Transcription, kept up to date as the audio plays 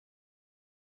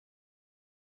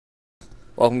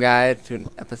Welcome guys to an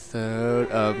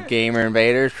episode of Gamer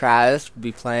Invaders. Travis will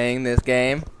be playing this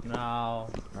game. No,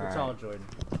 it's all Jordan.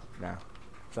 No.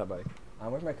 What's up, buddy?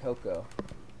 Where's my cocoa?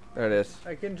 There it is.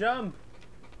 I can jump.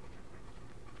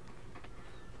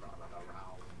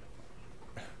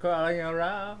 Crawling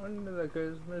around the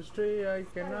Christmas tree, I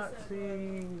cannot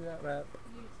see that rap.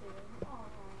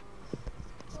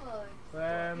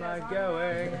 Where am I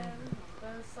going?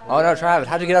 Oh no, Travis,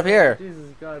 how'd you get up here?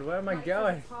 Jesus God, where am I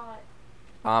going?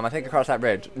 I think across that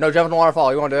bridge. No, jump in the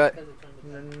waterfall. You won't do it?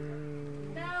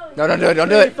 No, don't do it. Don't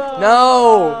do it. No!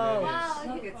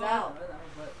 No! It's out.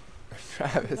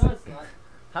 Travis.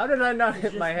 How did I not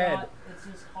hit my head? It's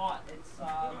just hot. It's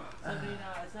 79.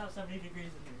 It's now 70 degrees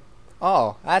in here.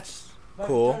 Oh, that's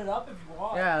cool. Turn it up if you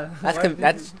want. Yeah.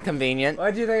 That's convenient.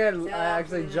 Why'd you think I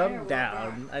actually jumped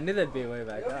down? I knew that'd be way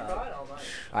back up.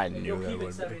 I knew that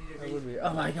would be. It would be.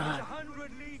 Oh my God.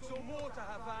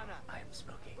 I am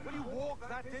smoking. Will you walk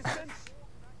that distance?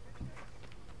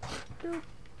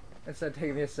 Instead of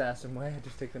taking the assassin way, I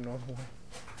just take the normal way.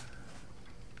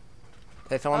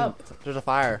 Hey, someone. There's a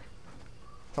fire.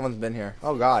 Someone's been here.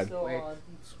 Oh God. Still Wait.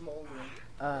 smoldering.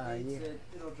 Yeah.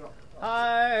 It'll drop.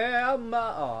 I am.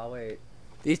 Oh wait.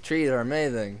 These trees are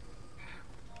amazing.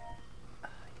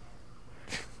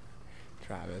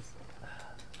 Travis.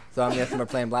 So I'm guessing we're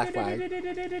playing Black Flag.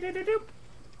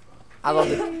 I love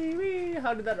this.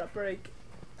 How did that not break?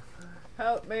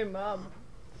 Help me, Mom.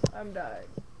 I'm dying.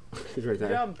 She's right there.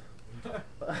 Jump.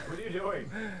 What are you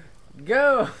doing?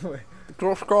 Go.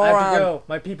 Scroll I have around. to go.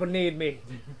 My people need me.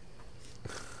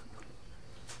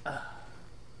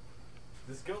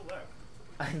 Just go left.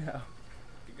 I know.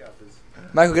 You got this.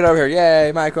 Michael, get over here.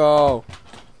 Yay, Michael.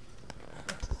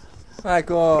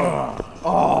 Michael.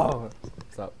 Oh.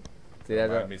 What's up? See that?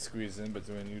 Let me squeeze in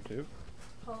between you two.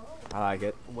 I like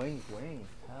it. Wing.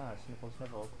 Ah, sniffle,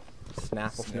 sniffle.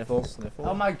 Snapple, sniffle. Sniffle.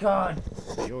 Oh my God.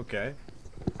 Are you okay?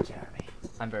 Jeremy.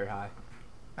 I'm very high.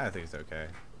 I think it's okay.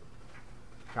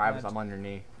 Travis, I'm on your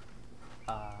knee.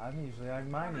 I'm usually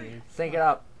on my knees. Sync it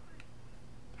up.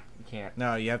 You can't.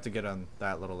 No, you have to get on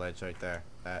that little edge right there.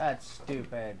 That. That's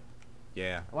stupid.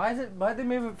 Yeah. Why'd they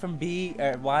move it from B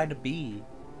or Y to B?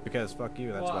 Because fuck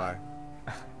you. That's why.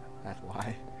 That's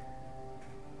why.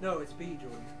 No, it's B,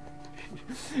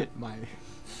 Jordan.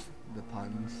 The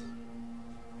puns.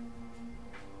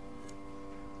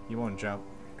 You won't jump.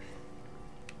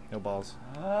 No balls.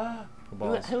 Ah. No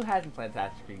balls. Who hasn't played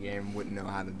Assassin's Creed game wouldn't know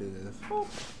how to do this?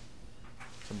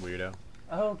 Some weirdo.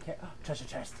 Okay. Oh, treasure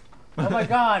chest. Oh my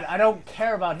God, I don't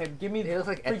care about him. Give me He looks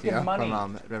like freaking Ezio money.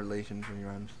 from Revelations when he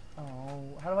runs.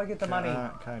 Oh, how do I get the money?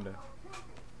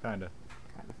 Kinda.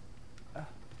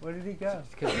 Where did he go?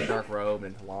 Because of the dark robe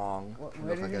and it's long. Where It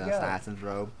looks did like he an go? assassin's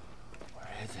robe. Where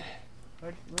is it?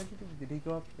 Where did he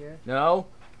go up here? No?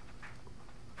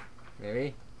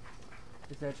 Maybe?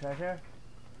 Is there treasure?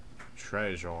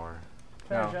 Treasure.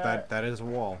 Treasure. No, that is a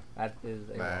wall. That is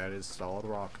a That is solid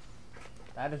rock.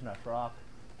 That is not rock.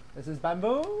 This is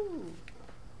bamboo.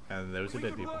 And those are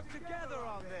dead people. together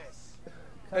on this.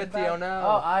 Come Ezio, back. no.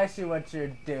 Oh, I see what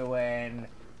you're doing.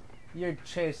 You're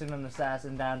chasing an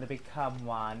assassin down to become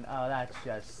one. Oh, that's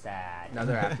just sad. No,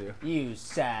 they're after you. You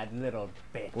sad little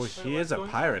bitch. Well, he is a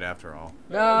pirate after all.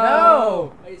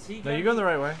 No! Wait, is he No, you're going the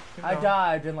right way. Keep I going.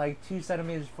 dived in like 2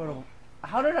 centimeters foot of...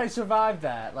 How did I survive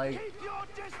that? Like, Keep your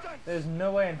distance. there's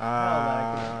no way in hell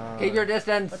that I Keep your could...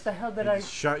 distance. What the hell did He I...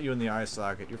 shot you in the eye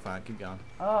socket. You're fine. Keep going.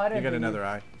 Oh, I You didn't got think another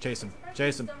eye. Chase him.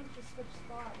 Chase him.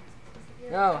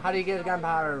 No, how do you get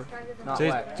gunpowder? Not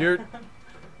Chase. wet. You're.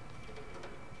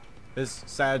 This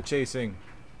sad chasing.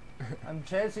 I'm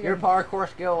chasing Your him. parkour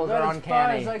skills But are as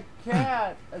far uncanny. as I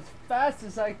can. As fast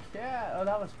as I can. Oh,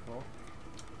 that was cool.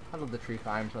 I love the tree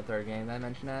farms in the third game. Did I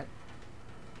mention that?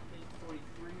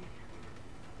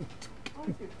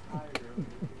 843.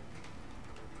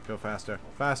 Go faster.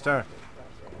 Faster.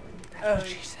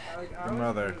 She said. Your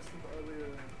mother.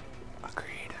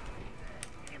 Agreed.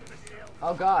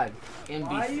 Oh God.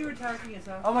 Why are you attacking us?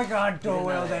 Oh my God, door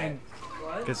wielding.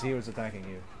 What? Because he was attacking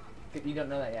you. You don't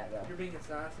know that yet, though. You're being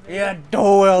assassinated? Yeah,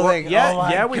 door wielding. Yeah, oh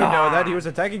my yeah, we know God. that. He was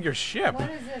attacking your ship. What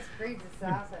is this? Creed's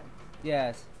assassin.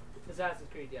 Yes. Assassin's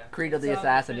Creed, yeah. Creed of the It's,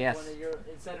 Assassin, when yes. you're,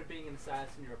 instead of being an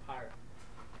assassin, you're a pirate.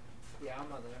 Yeah, I'm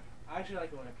not there. I actually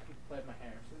like it when people play with my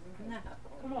hair. No.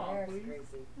 Come on, Hair's please.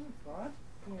 crazy. What?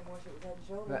 You can wash it with head and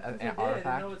shoulders. An Yes, I did.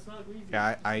 artifact. No, it's not greasy.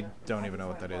 Yeah, I don't even know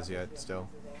what that is yet. Still,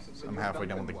 I'm halfway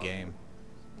done with the game.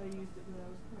 I used it when I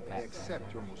was I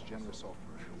accept your most generous offer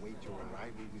and await your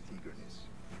arrival with eagerness.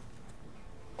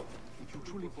 If you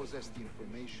truly possess the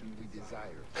information we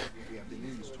desire, we have the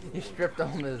means to... He stripped all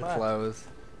his clothes.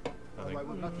 Though I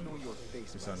would not know your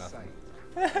face We saw by nothing. sight,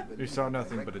 You saw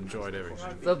nothing but enjoyed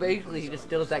everything. So basically, he just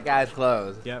steals that guy's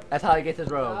clothes. Yep. That's how he gets his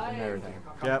robes and everything.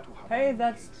 Yep. Hey,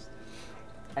 that's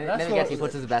And That's then I guess he what-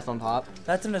 puts his vest on top.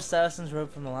 an assassin's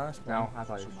robe from the last one. No, I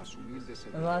thought you.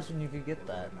 In the last one you could get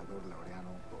that.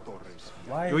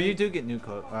 Why? Well, you do get new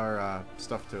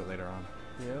stuff to it later on.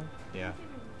 You? Yeah.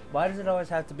 Why does it always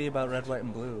have to be about red, white,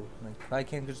 and blue? Like, why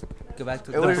can't you just go back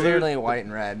to It was blue- literally white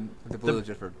and red. The blue is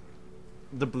just for.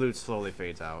 The blue slowly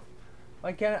fades out.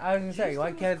 Why can't I was gonna say?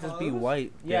 Why can't it just be Clothes?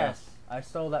 white? Yeah. Yes, I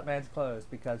stole that man's clothes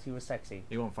because he was sexy.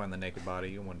 You won't find the naked body.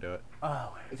 You won't do it.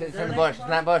 Oh, It's in the bush. It's in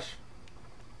that bush.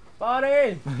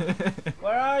 buddy,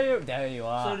 where are you? There you So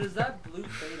are. does that blue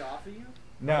fade off of you?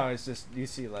 No, it's just you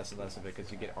see less and less of it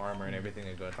because you get armor and everything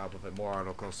that go on top of it, more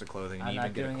articles to clothing, and I'm you not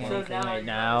even get a doing cloak. anything right you're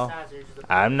now. not an assassin, you're just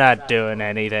a I'm blue not assassin. doing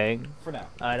anything. For now.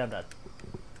 Alright, I'm done.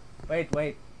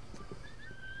 Wait.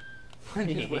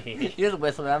 You just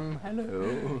whistle at him.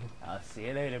 Hello. I'll see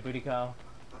you later, booty call.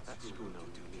 The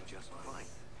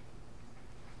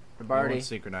Everyone's Barty.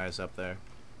 synchronized up there.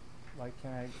 Why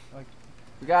can't I? Like,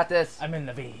 We got this. I'm in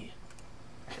the V.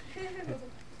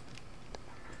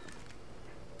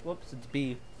 Whoops, it's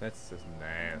B. That's just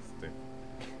nasty.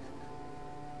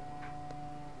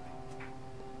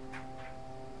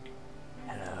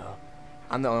 Hello.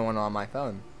 I'm the only one on my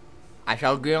phone. I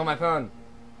shall get on my phone.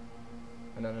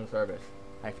 And then no service.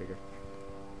 I figure.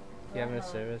 You have no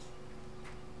service?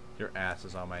 Your ass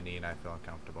is on my knee and I feel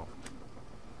uncomfortable.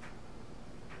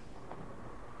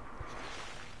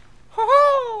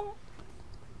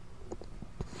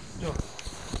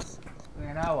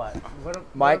 Now what? What am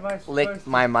I Mike supposed licked to-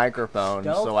 my microphone,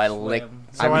 Stealth so I swim. licked.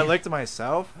 So I mean, licked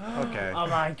myself? Okay. Oh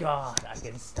my god, I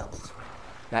can stealth swim.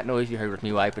 That noise you heard was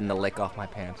me wiping the lick off my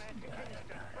pants.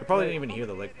 You probably didn't even hear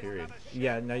the lick, period.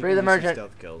 Yeah, now you Free can the use some merchant.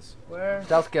 stealth kills. Where?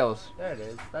 Stealth kills. There it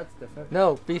is. That's different.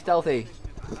 No, be stealthy.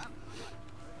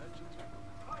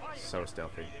 So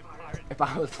stealthy. If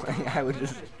I was playing, I would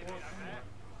just.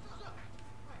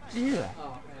 Did you hear that?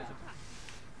 Oh, yeah.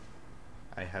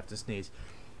 I have to sneeze.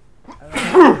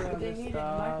 They needed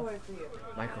a microwave for you.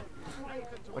 Michael,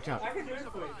 watch out. I can do it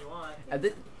for you if you want. I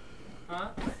did.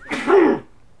 Huh?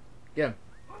 Get him.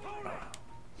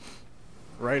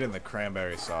 Right in the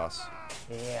cranberry sauce.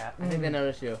 Yeah. I think they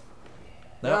noticed you.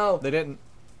 Nope, No. they didn't.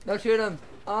 Don't shoot him.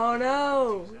 Oh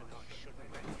no.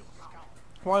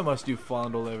 Why must you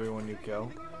fondle everyone you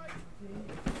kill?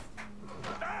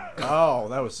 Oh,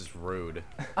 that was just rude.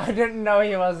 I didn't know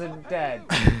he wasn't dead.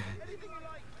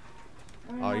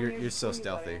 Oh, you're so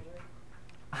stealthy.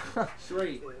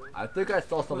 Straight. I think I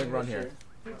saw something run here.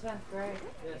 You're 10th grade.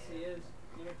 Yes, he is.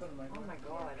 You make fun of my Oh my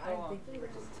god, I didn't think you were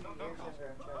just 2 years younger.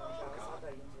 I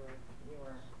thought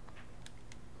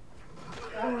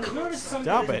you were.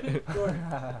 Stop it. Jordan,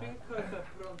 pink coat, put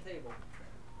it on the table.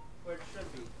 Where it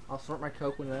should be. I'll snort my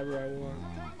coke whenever I want.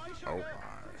 Oh.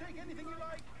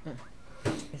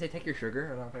 You say take your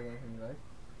sugar. I don't take anything you like.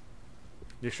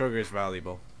 Your sugar is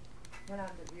valuable. Went out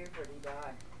to Buford, he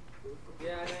died.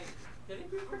 Yeah, I think. Did he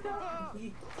be for that?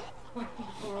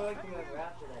 Or like whoever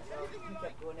after that. So he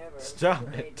kept going over. Stop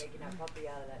They it. taking that puppy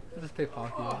out of that. Just pick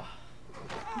hockey.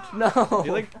 No.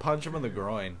 You like punch him in the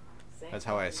groin. That's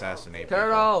how I assassinate people.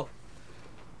 Turtle.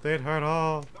 They'd hurt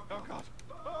all.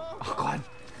 Oh god.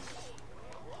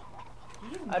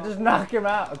 I just knock him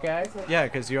out, okay? Yeah,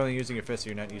 because you're only using your fists,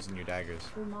 you're not using your daggers.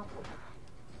 Free muffler.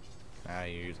 Ah,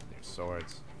 you're using your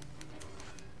swords.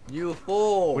 You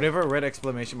fool. Whenever a red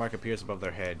exclamation mark appears above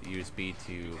their head, use B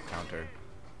to counter.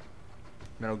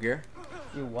 Metal Gear.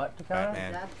 You what to counter?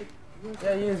 Batman. That's the.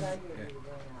 Yeah, use. Tiger Yeah. you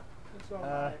were going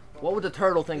out. What would the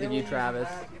turtle think of you, Travis?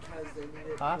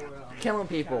 Huh? Killing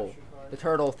people. The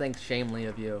turtle thinks shamefully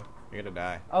of you. You're gonna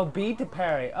die. Oh, B to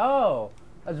parry. Oh,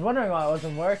 I was wondering why it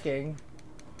wasn't working.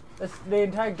 The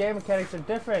entire game mechanics are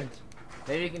different.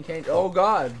 Maybe you can change. Oh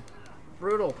god.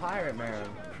 Brutal pirate man.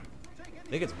 I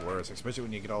think it's worse, especially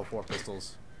when you get all 4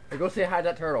 pistols. Hey, go say hi to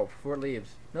that turtle before it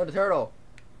leaves. No, the turtle.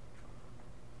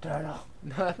 Turtle.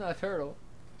 No, that's not a turtle.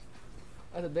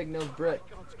 That's a big nosed Brit.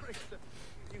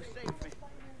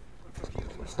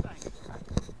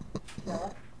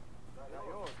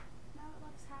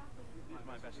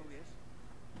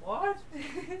 What?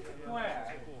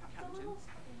 Where?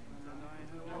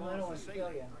 I'm little and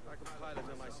kill you. I could pilot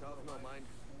her myself, no mind.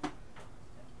 You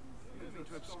want me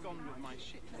to abscond with my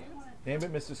shit, do you? Name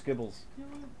it Mr. Skibbles.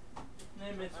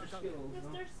 Name Mr. Skittles.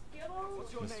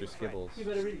 Mr. Skibbles. You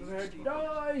better be prepared to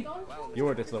Die! You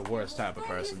are just the worst type of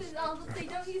person. I'll just say,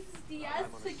 don't use DS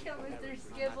to kill Mr.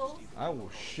 Skibbles. I will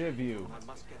shiv you.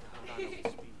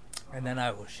 And then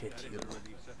I will shit you.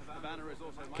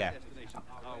 Okay.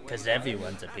 Because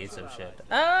everyone's a piece of shit.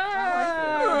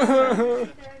 Ah!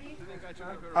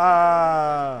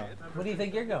 Where do you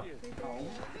think you're going?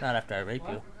 Not after I rape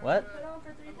you. What?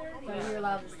 When you're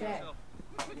allowed to stay.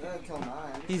 Yeah, until 9.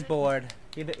 He's bored.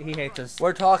 He hates us.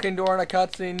 We're talking during a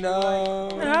cutscene. No.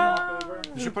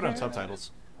 You should put on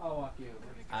subtitles. I'll walk you over.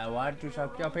 I want to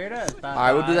suck your penis. All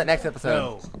right, we'll do that next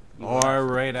episode. No. Or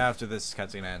right after this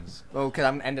cutscene ends. Oh, because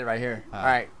I'm gonna end it right here. Ah, All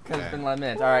right, because okay. it's been 11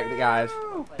 minutes. All right, guys.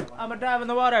 I'm gonna dive in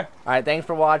the water. All right, thanks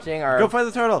for watching our Go find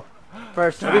the turtle.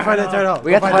 first. Let me find the turtle.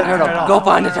 We have to find the turtle. Go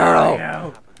find the turtle.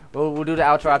 No. We'll do the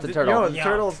outro after the turtle. Yo, the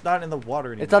turtle's not in the water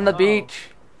anymore. It's on the beach.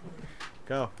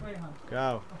 Go.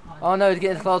 Go. Oh no, he's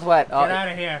getting his clothes wet. Oh, Get out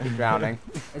of here. he's drowning.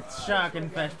 It's shark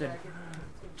infested.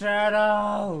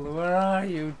 Turtle, where are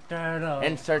you, turtle?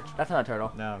 In search. That's not a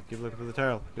turtle. No, keep looking for the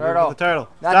turtle. Keep Turtle. looking for the turtle.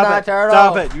 That's Stop not it. a turtle.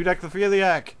 Stop it. You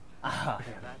necrophiliac. Ah,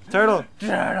 Turtle.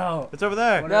 turtle. It's over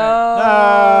there. What No.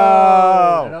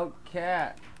 I No. don't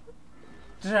care.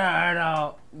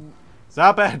 Turtle.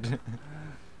 Stop it.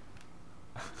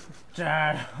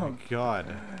 Turtle. Oh God.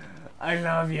 I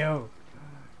love you.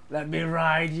 Let me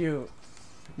ride you.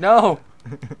 No.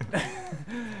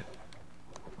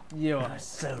 You are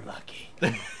so lucky.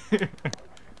 All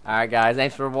right, guys.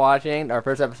 Thanks for watching our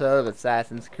first episode of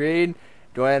Assassin's Creed.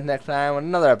 Join us next time on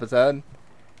another episode.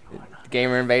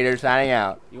 Gamer Invaders signing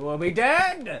out. You will be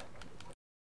dead.